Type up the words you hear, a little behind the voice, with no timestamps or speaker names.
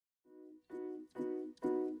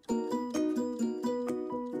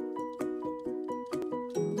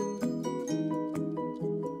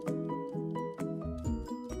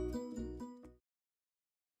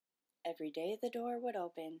Every day the door would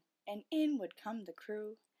open, and in would come the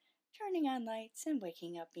crew, turning on lights and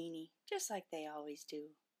waking up Beanie, just like they always do.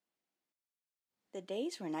 The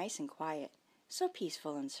days were nice and quiet, so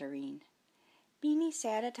peaceful and serene. Beanie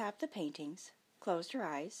sat atop the paintings, closed her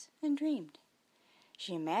eyes, and dreamed.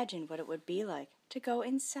 She imagined what it would be like to go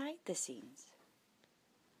inside the scenes.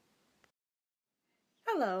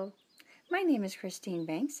 Hello, my name is Christine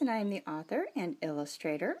Banks, and I am the author and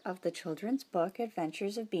illustrator of the children's book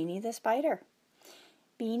Adventures of Beanie the Spider.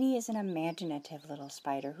 Beanie is an imaginative little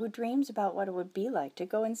spider who dreams about what it would be like to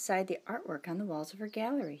go inside the artwork on the walls of her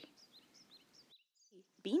gallery.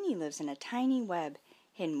 Beanie lives in a tiny web,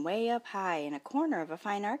 hidden way up high in a corner of a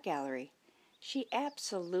fine art gallery. She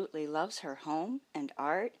absolutely loves her home and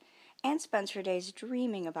art, and spends her days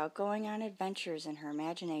dreaming about going on adventures in her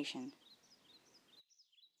imagination.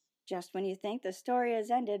 Just when you think the story has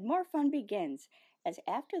ended, more fun begins, as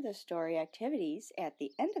after the story activities at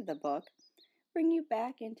the end of the book bring you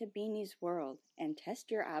back into Beanie's world and test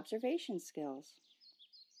your observation skills.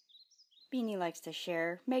 Beanie likes to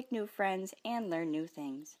share, make new friends, and learn new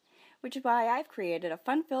things, which is why I've created a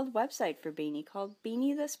fun-filled website for Beanie called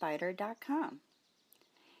BeanieTheSpider.com.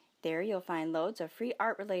 There you'll find loads of free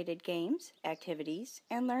art-related games, activities,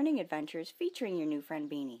 and learning adventures featuring your new friend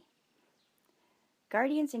Beanie.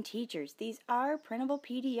 Guardians and teachers, these are printable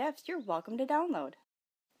PDFs you're welcome to download.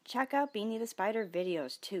 Check out Beanie the Spider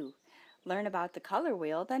videos too. Learn about the color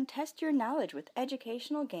wheel, then test your knowledge with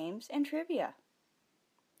educational games and trivia.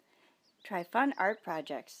 Try fun art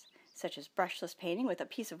projects, such as brushless painting with a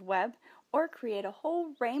piece of web, or create a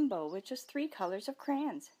whole rainbow with just 3 colors of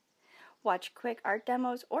crayons. Watch quick art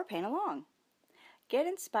demos or paint along. Get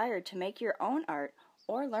inspired to make your own art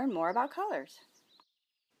or learn more about colors.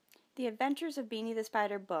 The Adventures of Beanie the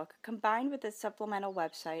Spider book, combined with its supplemental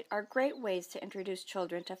website, are great ways to introduce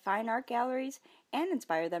children to fine art galleries and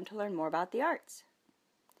inspire them to learn more about the arts.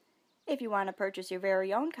 If you want to purchase your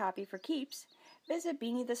very own copy for keeps, visit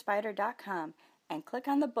BeanieTheSpider.com and click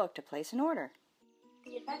on the book to place an order.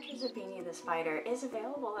 The Adventures of Beanie the Spider is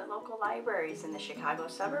available at local libraries in the Chicago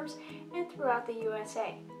suburbs and throughout the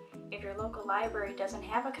USA. If your local library doesn't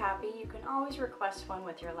have a copy, you can always request one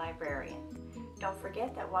with your librarian. Don't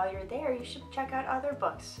forget that while you're there, you should check out other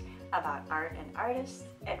books about art and artists,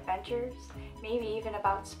 adventures, maybe even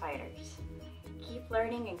about spiders. Keep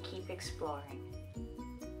learning and keep exploring.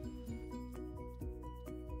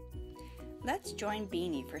 Let's join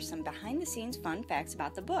Beanie for some behind-the-scenes fun facts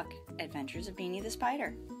about the book, Adventures of Beanie the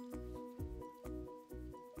Spider.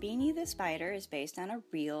 Beanie the Spider is based on a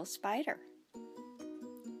real spider.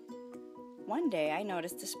 One day I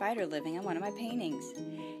noticed a spider living on one of my paintings.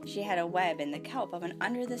 She had a web in the kelp of an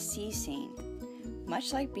under-the-sea scene.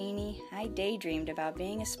 Much like Beanie, I daydreamed about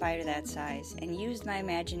being a spider that size and used my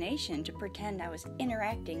imagination to pretend I was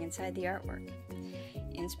interacting inside the artwork.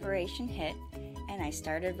 Inspiration hit, and I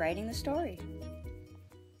started writing the story.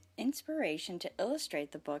 Inspiration to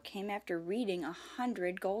illustrate the book came after reading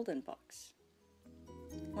 100 Golden books.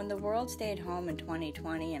 When the world stayed home in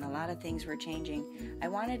 2020 and a lot of things were changing, I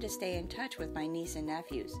wanted to stay in touch with my niece and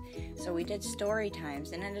nephews, so we did story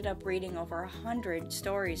times and ended up reading over 100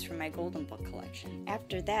 stories from my Golden Book collection.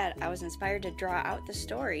 After that, I was inspired to draw out the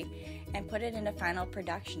story and put it into final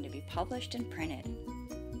production to be published and printed.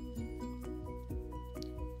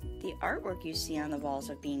 The artwork you see on the walls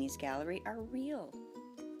of Beanie's gallery are real.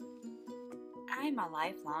 I'm a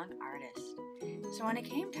lifelong artist, so when it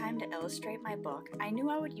came time to illustrate my book, I knew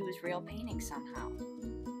I would use real paintings somehow.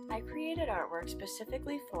 I created artwork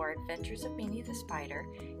specifically for Adventures of Beanie the Spider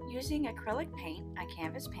using acrylic paint, a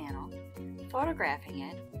canvas panel, photographing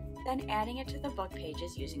it, then adding it to the book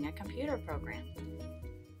pages using a computer program.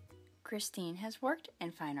 Christine has worked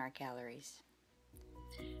in fine art galleries.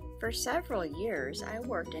 For several years, I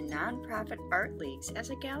worked in nonprofit art leagues as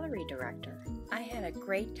a gallery director. I had a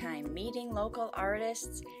great time meeting local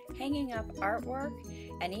artists, hanging up artwork,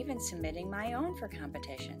 and even submitting my own for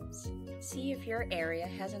competitions. See if your area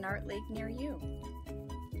has an art league near you.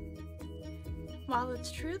 While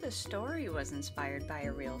it's true the story was inspired by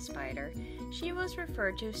a real spider, she was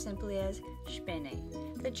referred to simply as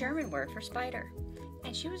Spinne, the German word for spider,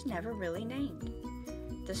 and she was never really named.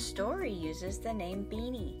 The story uses the name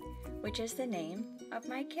Beanie, which is the name of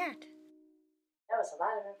my cat. That was a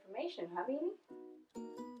lot of information, huh, Beanie?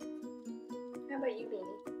 How about you,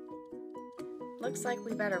 Beanie? Looks like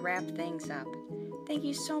we better wrap things up. Thank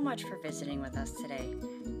you so much for visiting with us today.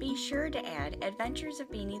 Be sure to add Adventures of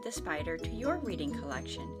Beanie the Spider to your reading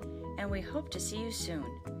collection, and we hope to see you soon.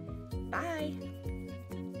 Bye!